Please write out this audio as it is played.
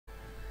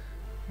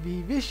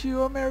We wish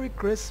you a Merry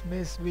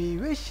Christmas. We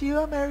wish you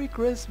a Merry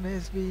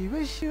Christmas. We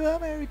wish you a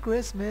Merry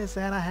Christmas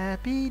and a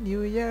Happy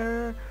New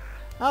Year.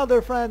 Hello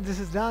there friends,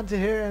 this is Dante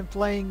here and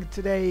playing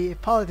today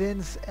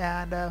Paladins,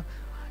 and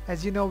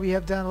as you know we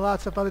have done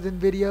lots of Paladin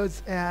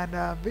videos, and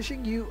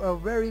wishing you a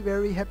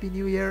very Happy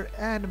New Year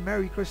and a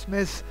Merry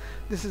Christmas.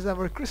 This is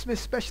our Christmas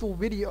special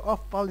video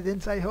of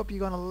Paladins. I hope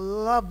you're gonna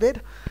love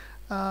it.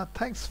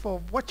 Thanks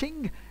for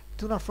watching.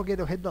 Do not forget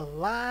to hit the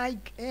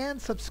like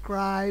and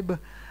subscribe.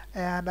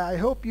 And I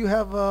hope you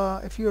have,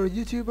 if you're a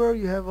YouTuber,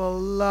 you have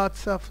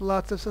lots of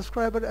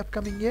subscribers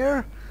upcoming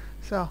year.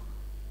 So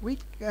we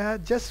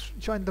just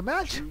joined the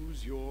match.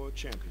 Choose your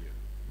champion.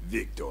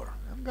 Victor.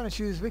 I'm gonna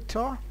choose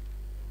Victor.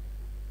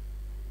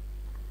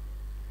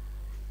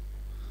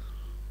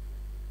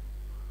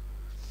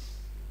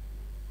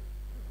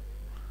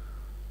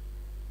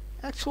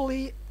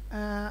 Actually,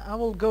 I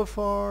will go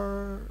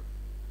for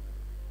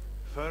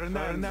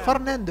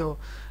Fernando.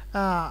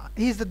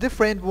 He's the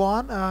different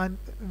one.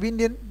 We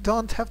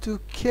don't have to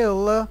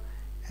kill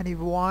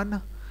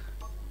anyone.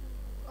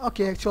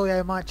 Okay, actually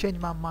I might change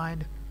my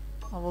mind.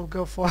 I will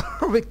go for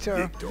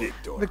Victor.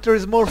 Victor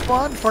is more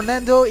fun.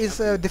 Fernando is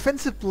a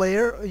defensive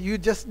player. You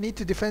just need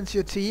to defend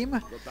your team.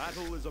 The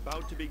battle is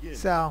about to begin.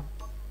 So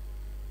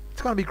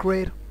it's gonna be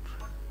great.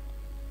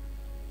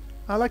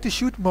 I like to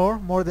shoot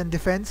more than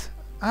defense.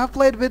 I have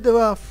played with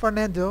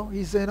Fernando.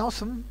 He's an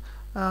awesome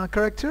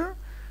character.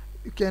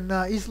 You can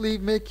easily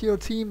make your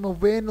team a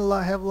win,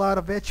 have a lot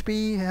of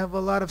HP, have a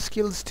lot of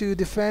skills to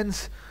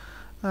defense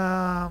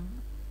the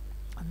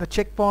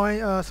checkpoint,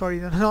 sorry,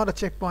 not the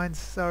checkpoints,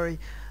 sorry,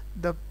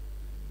 the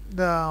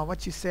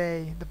what you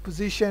say, the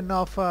position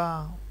of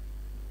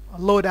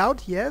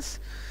loadout, yes.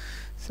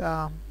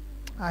 So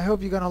I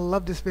hope you're gonna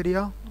love this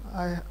video.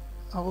 I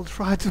will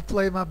try to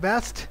play my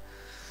best.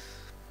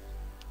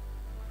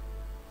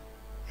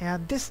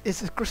 And this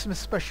is a Christmas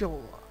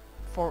special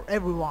for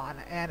everyone,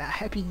 and a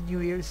Happy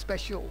New Year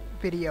special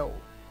video.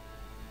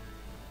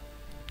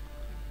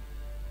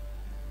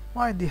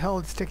 Why in the hell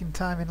it's taking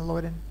time in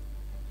loading?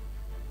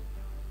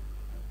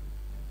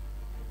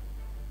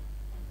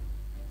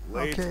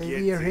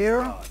 Okay, we are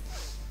here.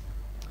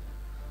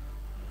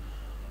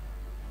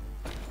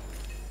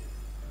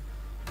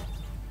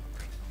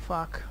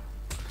 Fuck.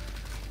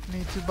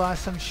 Need to buy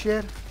some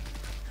shit.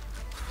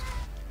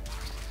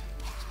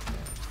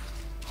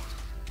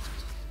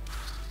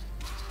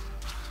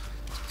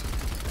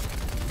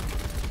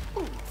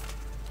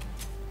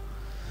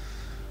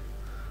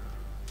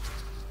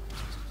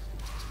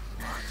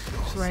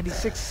 So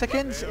 96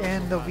 seconds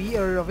and we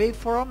are away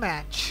for a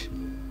match.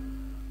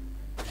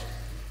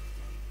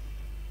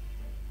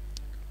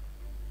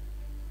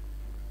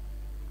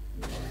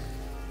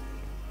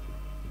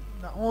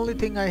 The only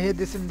thing I hate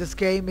is in this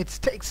game, it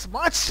takes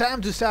much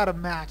time to start a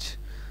match.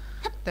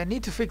 They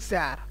need to fix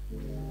that.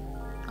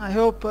 I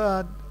hope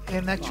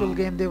in actual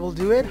game they will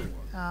do it.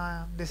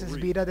 This is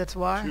beta, that's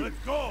why.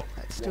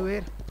 Let's do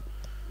it.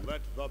 Let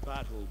the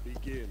battle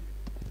begin.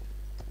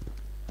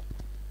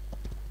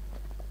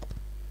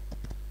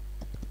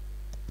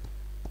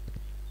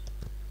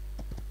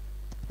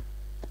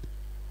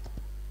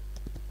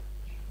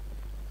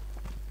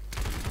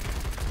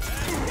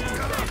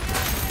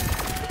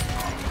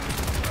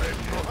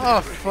 Oh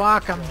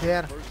fuck, I'm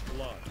dead.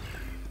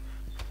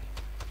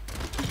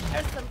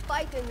 There's some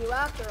fight in you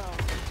after all.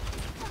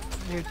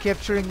 You're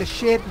capturing the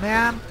shit,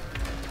 man.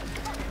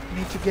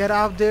 Need to get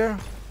out there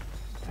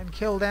and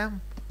kill them.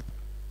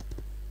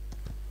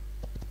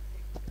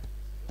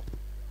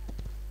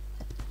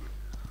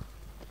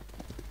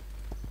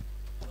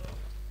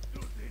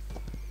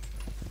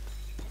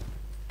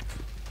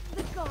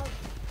 The gods.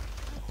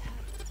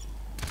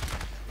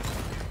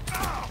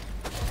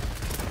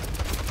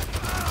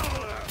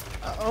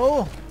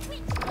 Oh!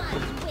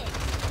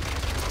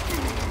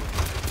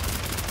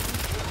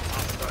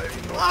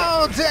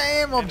 Oh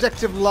damn!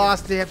 Objective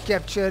lost. They have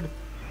captured.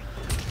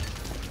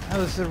 That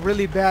was a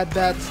really bad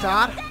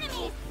start.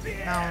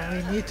 Now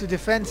we need to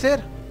defend it.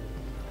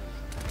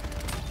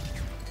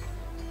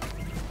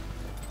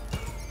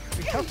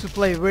 We have to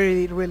play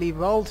really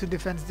well to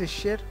defend this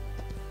shit.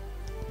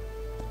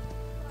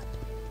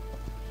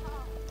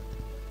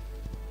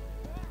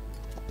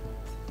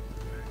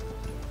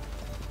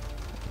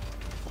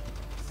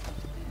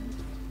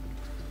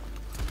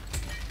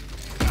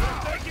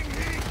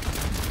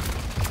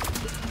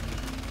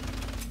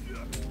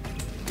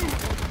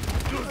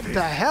 What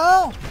the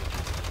hell?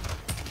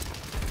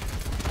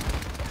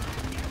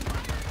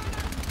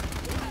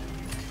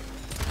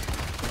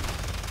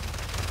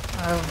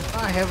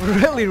 I have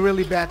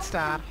really bad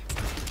start.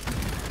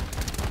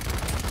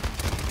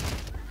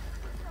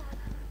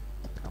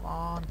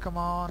 Come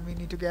on, we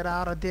need to get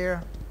out of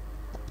there.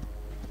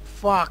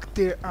 Fuck,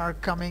 they are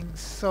coming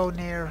so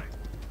near.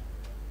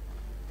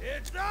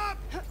 It's up!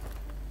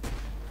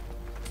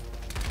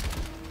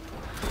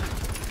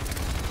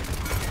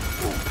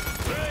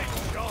 Great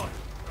shot!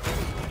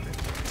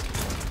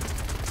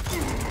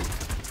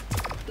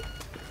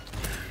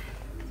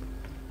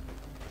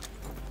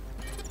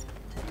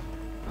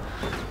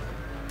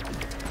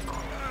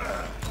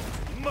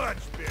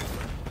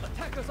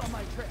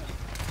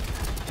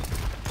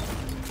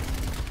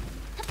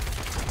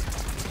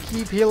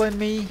 Keep healing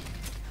me.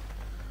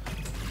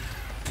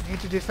 Need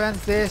to defend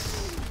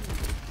this.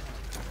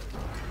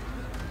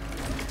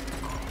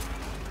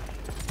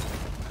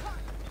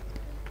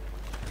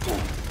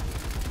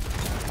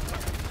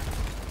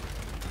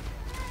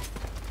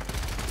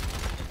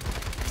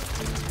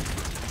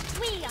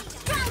 We are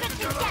stronger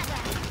together.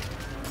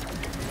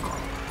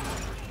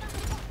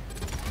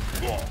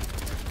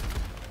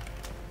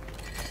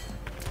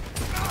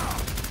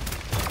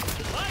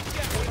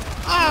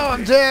 Oh,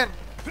 I'm dead.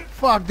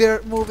 Fuck,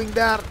 they're moving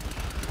that.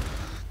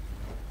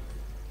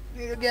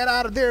 Need to get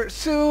out of there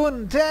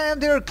soon. Damn,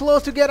 they're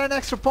close to get an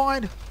extra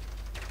point.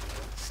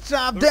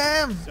 Stop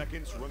them.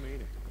 Seconds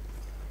remaining.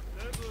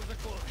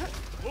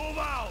 Move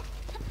out.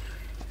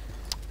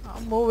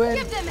 I'm moving.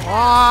 Give them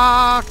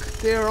Fuck,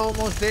 they're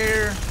almost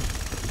there.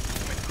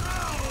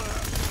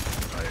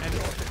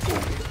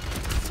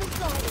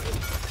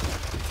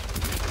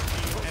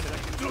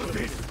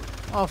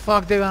 Oh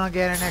fuck, they're gonna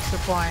get an extra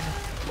point.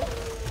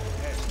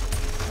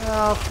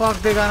 Oh fuck,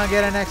 they're gonna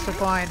get an extra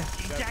point.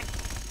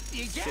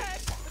 6,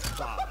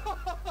 5,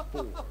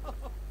 4,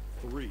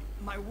 3,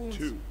 My wounds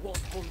 2, won't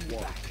hold me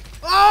 1. back.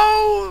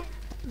 Oh!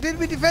 Did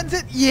we defend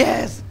it?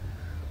 Yes!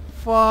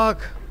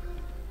 Fuck.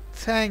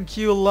 Thank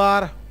you,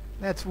 lot.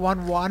 That's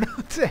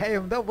 1-1.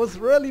 Damn, that was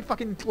really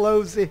fucking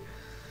close. It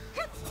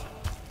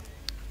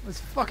was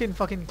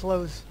fucking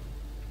close.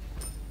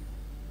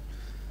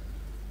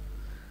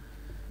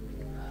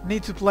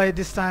 Need to play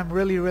this time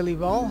really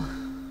well.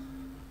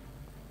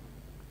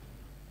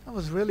 That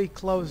was really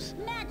close.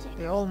 Magic.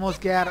 They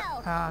almost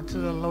got to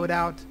the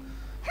loadout.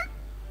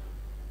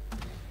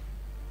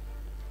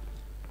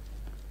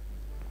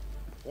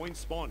 Point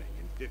spawning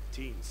in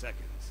 15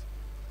 seconds.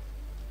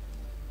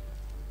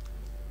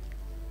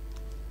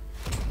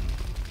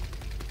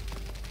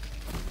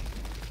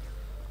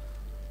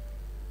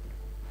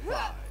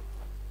 5,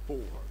 4,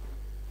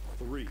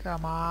 3,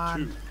 Come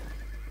on.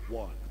 2,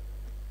 1.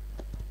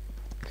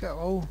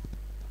 Go.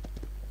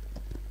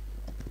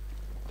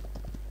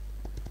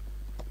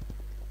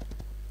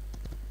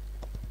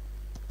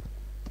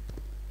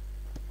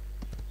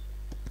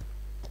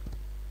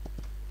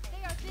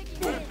 They are digging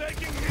We're in.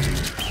 taking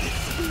heat.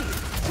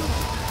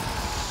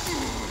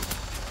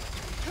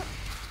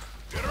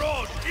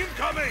 Garage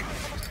incoming.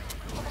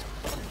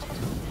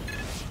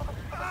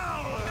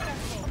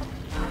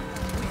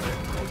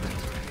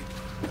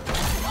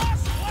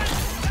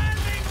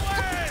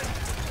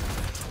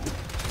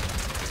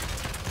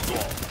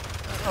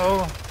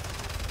 Oh.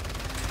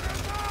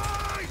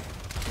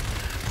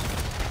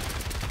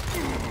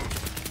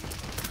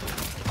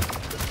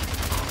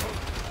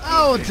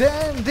 Oh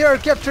damn, they're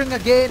capturing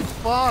again.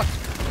 Fuck.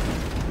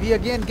 We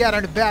again got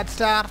a bad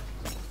start.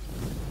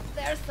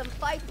 There's some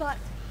fight, but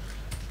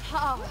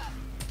how?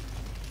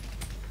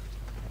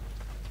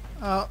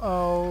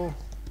 Uh-oh.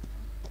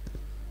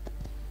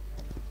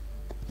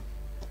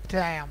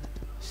 Damn.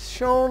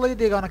 Surely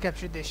they're gonna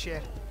capture this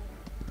shit.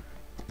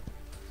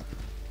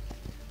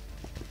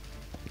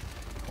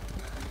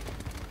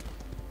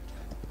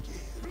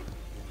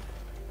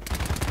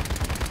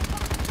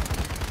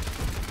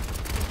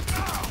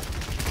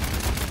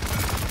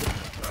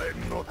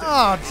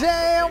 Oh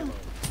damn!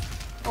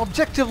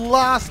 Objective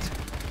lost.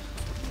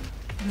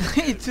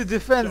 Need to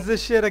defend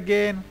this shit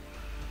again.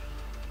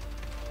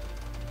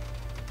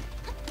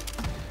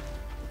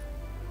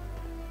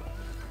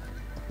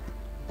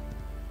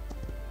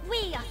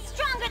 We are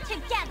stronger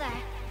together.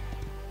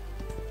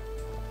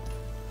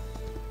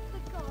 The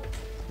gods.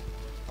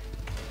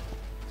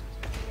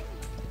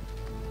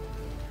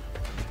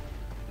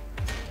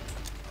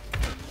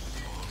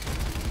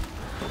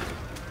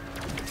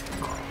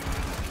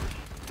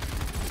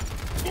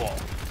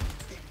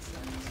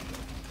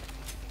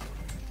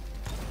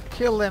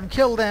 Kill them,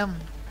 kill them.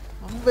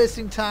 I'm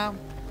wasting time.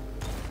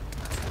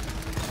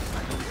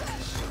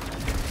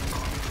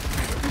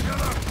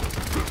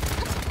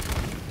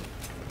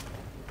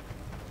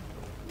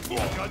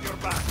 Got your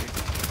back.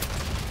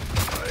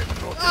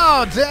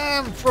 Oh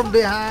damn, from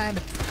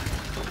behind.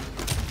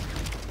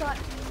 But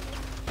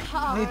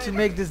how? Need to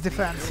make this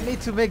defense.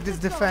 Need to make this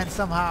defense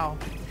somehow.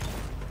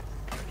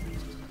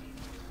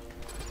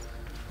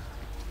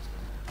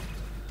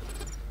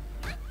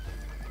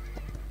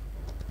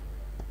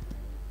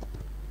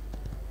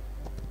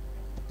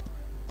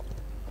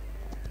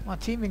 My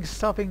teaming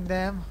stopping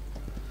them.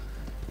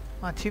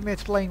 My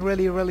teammates playing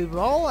really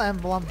well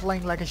and I'm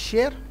playing like a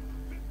shit.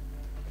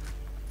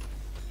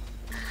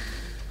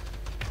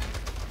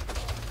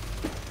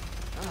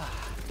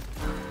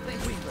 They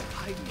win by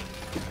hiding.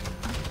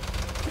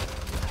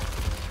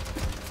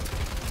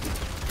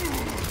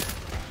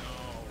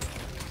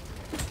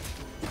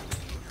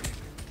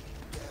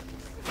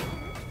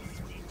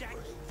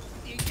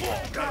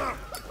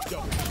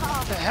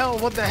 What the hell?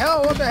 What the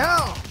hell? What the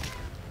hell?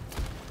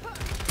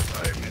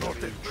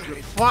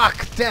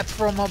 Fuck, that's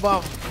from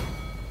above.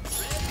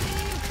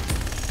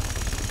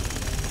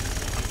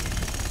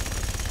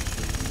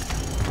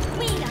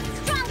 We are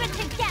stronger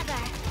together.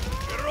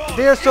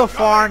 They're so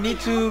far, need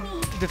to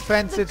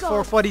defends it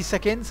for 40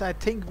 seconds. I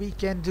think we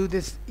can do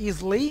this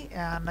easily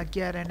and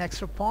get an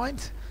extra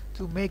point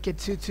to make it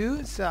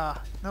 2-2. So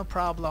no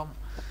problem.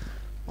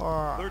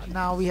 Or 30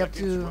 now we have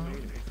seconds to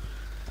remaining.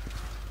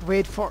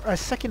 wait for a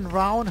second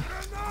round.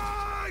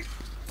 Grenade!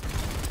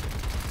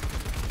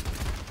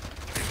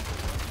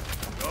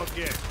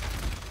 Okay.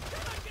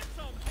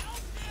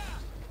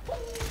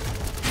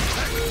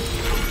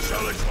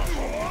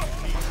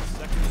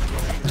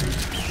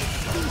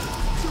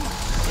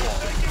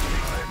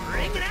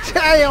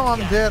 Damn, I'm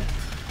dead.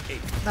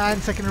 9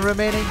 seconds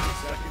remaining.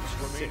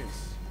 Seconds remaining.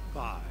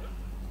 5,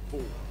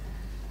 4,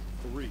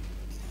 3,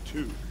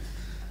 2,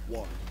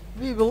 1.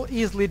 We will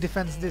easily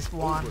defend this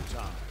one.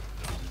 Overtime.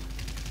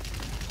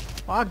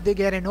 Fuck, they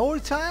get an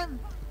overtime?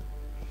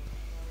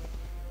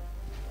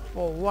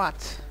 For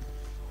what?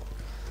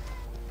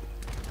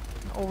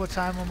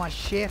 Overtime on my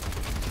shit.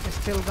 It's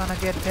still gonna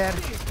get dead.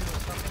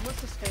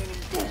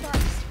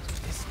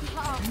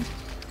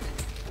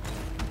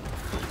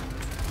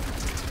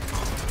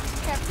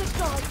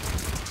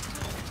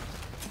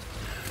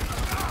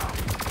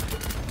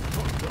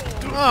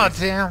 Oh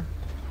damn.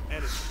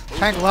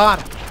 Thank God.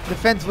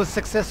 Defense was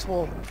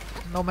successful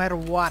no matter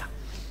what.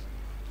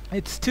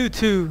 It's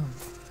 2-2.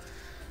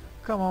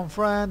 Come on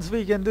friends,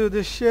 we can do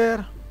this shit.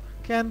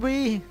 Can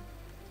we?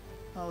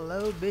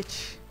 Hello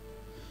bitch.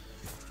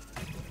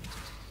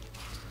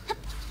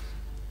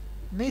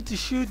 Need to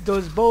shoot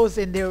those bows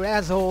in their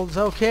assholes,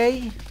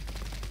 okay?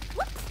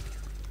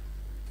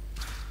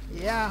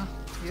 Yeah,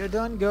 you're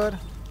doing good.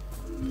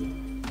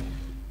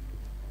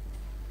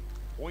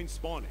 Point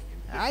spawning.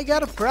 I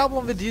got a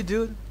problem with you,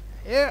 dude.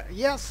 Yeah,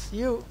 yes,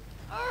 you.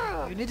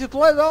 You need to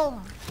play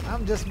well.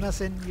 I'm just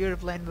messing. You're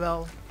playing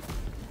well.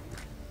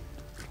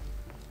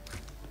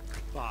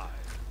 5,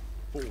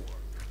 4,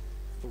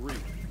 3,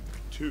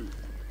 2,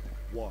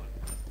 1.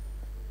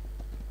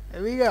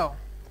 Here we go.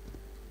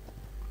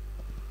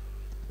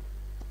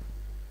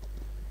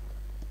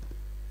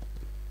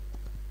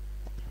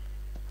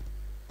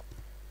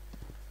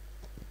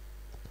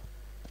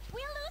 We're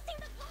losing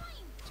the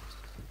point.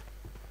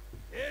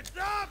 It's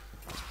up!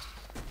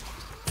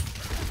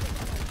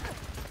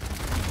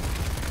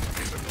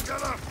 Keep it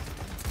together!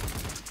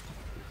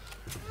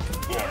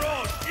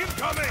 Barrage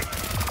incoming!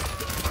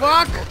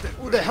 Fuck!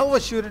 Who the hell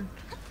was shooting?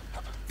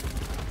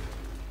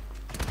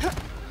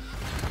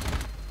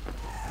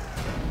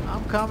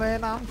 I'm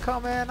coming, I'm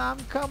coming, I'm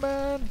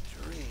coming!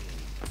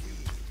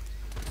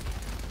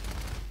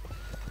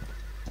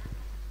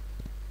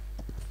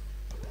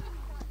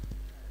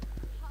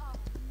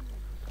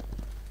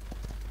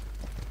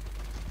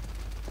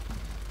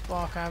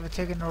 Fuck, I've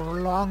taken a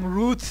long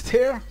route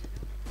there.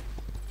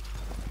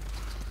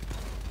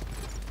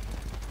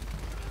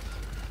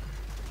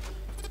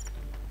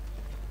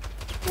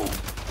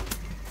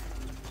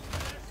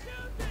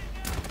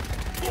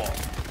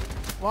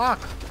 Fuck.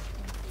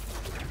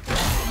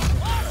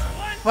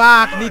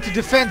 Fuck, need to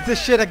defend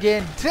this shit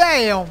again.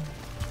 Damn.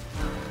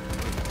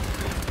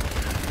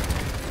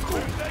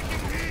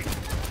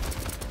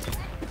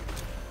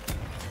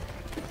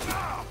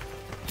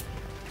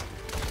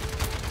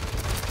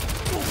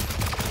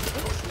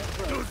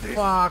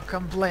 Fuck,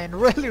 I'm playing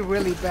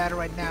really bad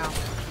right now.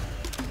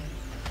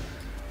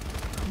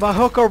 By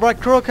hook or by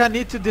crook, I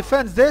need to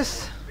defend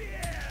this.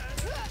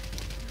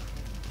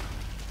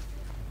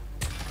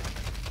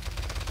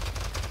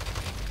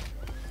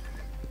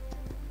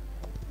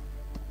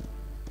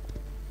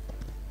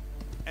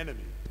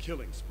 Enemy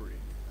killing spree.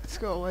 Let's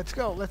go, let's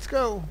go, let's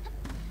go.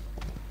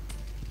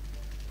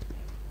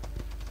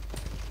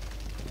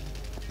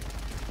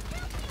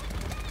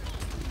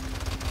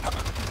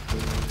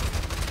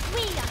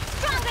 We are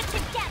stronger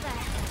together.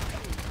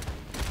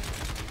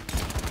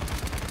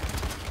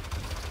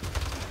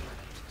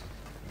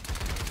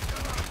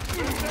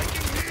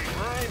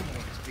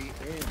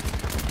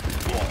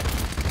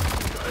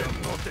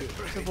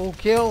 Triple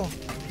kill.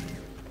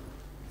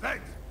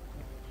 Thanks.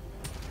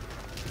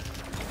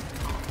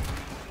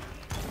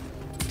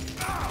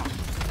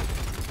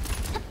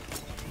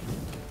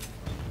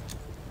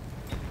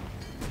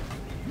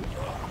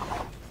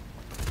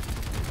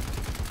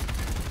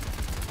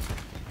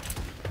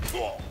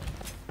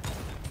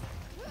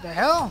 The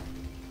hell?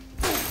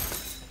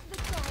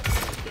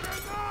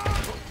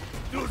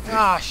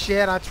 Ah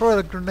shit, I threw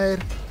a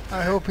grenade.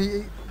 I hope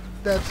he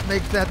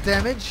makes that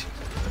damage.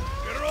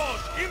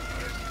 Barrage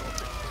incoming.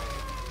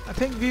 I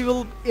think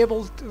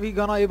we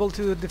gonna able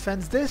to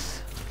defend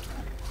this.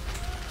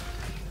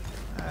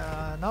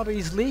 Not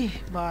easily,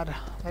 but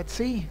let's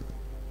see.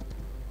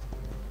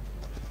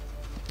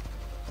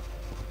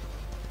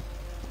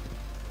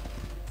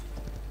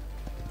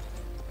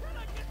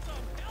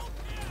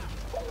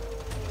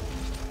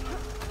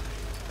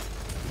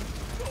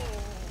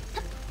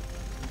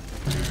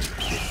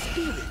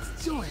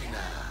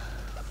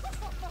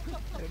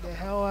 Where the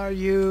hell are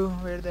you?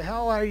 Where the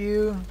hell are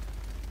you?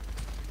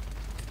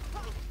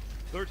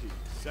 30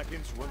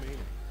 seconds remaining.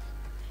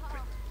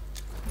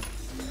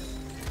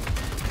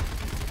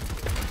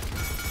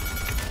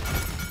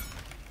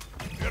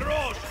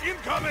 Barrage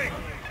incoming.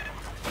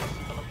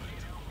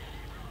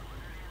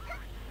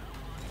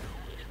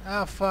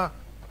 Ah, fuck.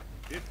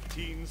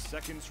 15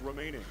 seconds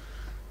remaining.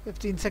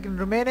 15 seconds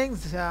remaining.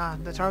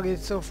 The target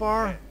so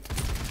far. 9,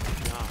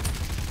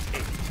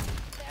 8,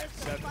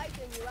 7,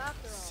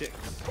 6,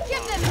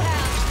 Give them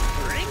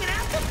hell! Bringing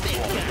out the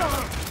big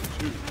gun.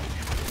 2,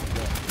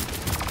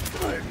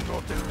 1. I'm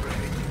not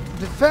ready.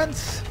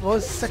 Defense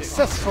was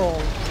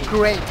successful.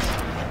 Great.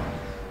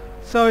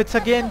 So it's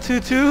again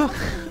 2-2.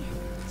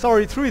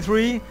 Sorry,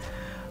 3-3.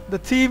 The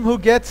team who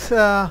gets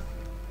the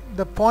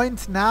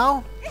point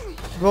now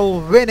will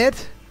win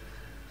it.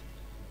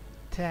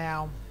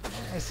 Damn.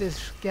 This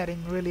is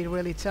getting really,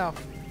 really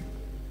tough.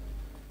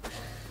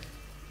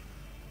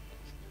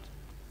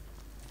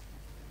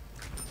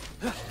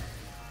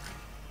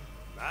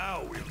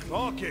 Now we're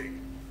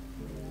talking.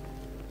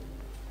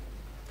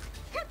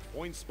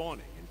 Point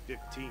spawning in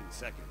 15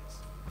 seconds.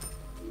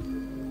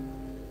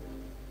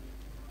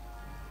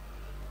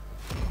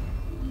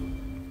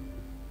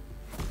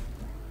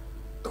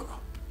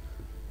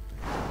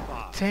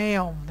 Five,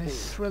 Damn,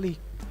 this is really...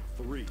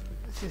 3,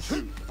 This is...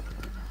 2,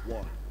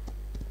 1.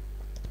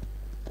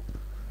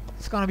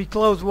 It's gonna be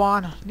close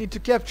one. Need to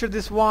capture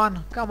this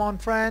one. Come on,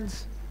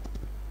 friends.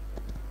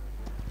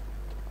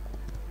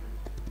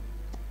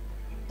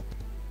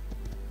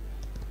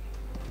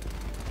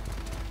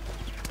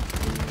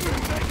 We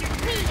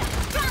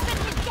are stronger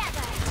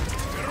together!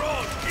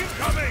 Garage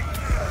incoming!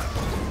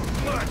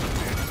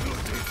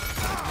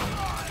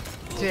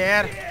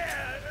 Dead.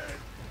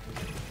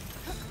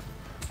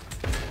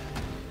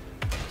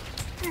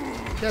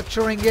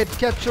 Capturing it,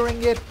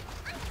 capturing it.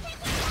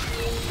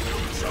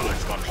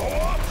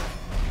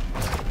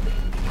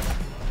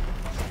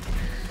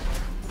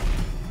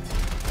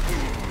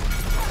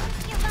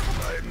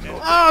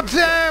 Oh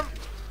damn!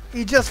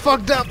 He just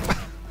fucked up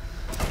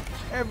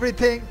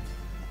everything.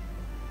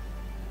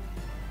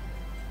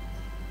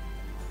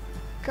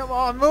 Come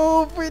on,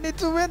 move! We need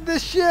to win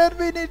this shit!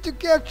 We need to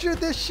capture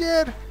this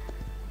shit!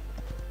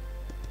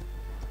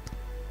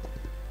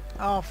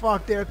 Oh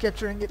fuck, they're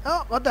capturing it.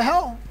 Oh, what the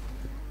hell?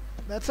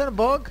 That's a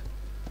bug.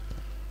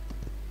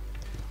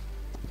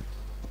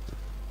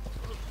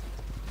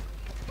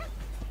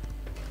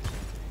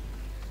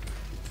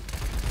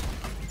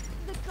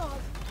 The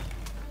gods.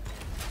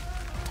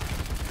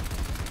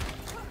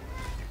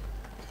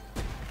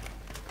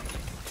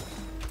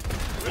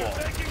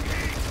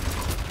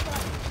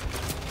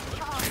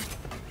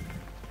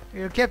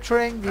 We are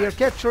capturing, we are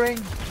capturing.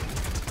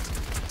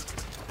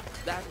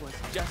 That was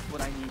just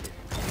what I needed.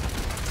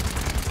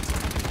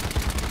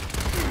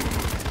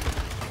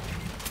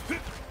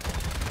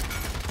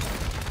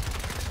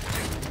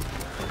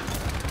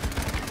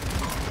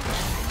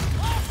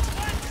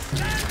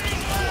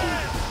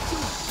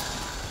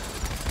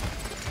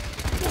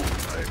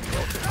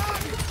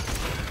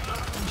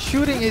 I'm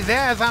shooting his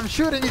ass, I'm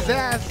shooting his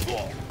ass.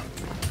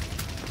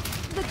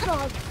 The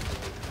gods.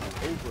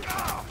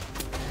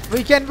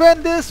 We can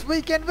win this,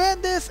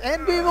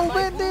 and we will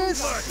win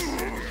this.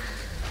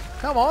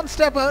 Come on,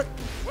 step out.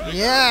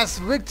 Yes,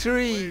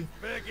 victory.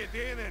 Back it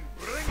in and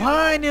bring it.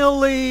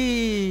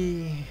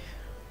 Finally.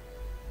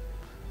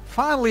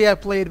 Finally, I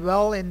played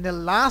well in the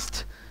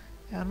last,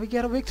 and we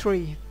get a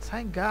victory.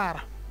 Thank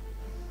God.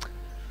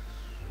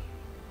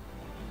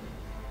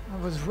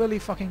 It was really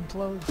fucking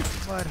close,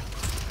 but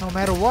no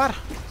matter what,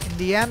 in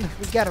the end,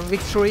 we got a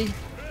victory.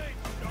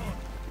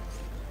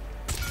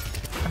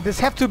 And this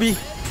have to be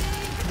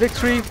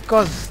victory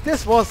because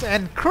this was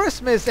an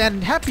Christmas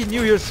and Happy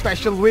New Year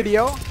special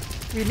video.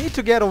 We need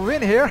to get a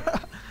win here.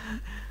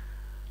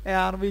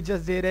 And we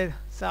just did it.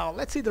 So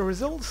let's see the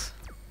results.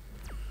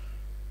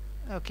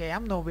 Okay,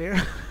 I'm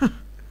nowhere.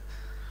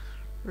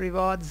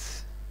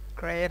 Rewards,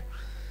 great.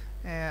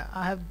 I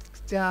have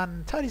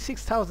done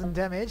 36,000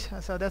 damage,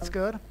 so that's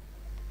good.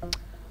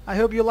 I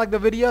hope you liked the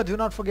video. Do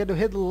not forget to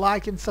hit the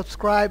like and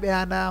subscribe.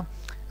 And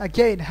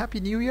again, Happy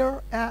New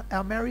Year and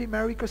a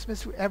Merry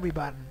Christmas to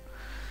everybody.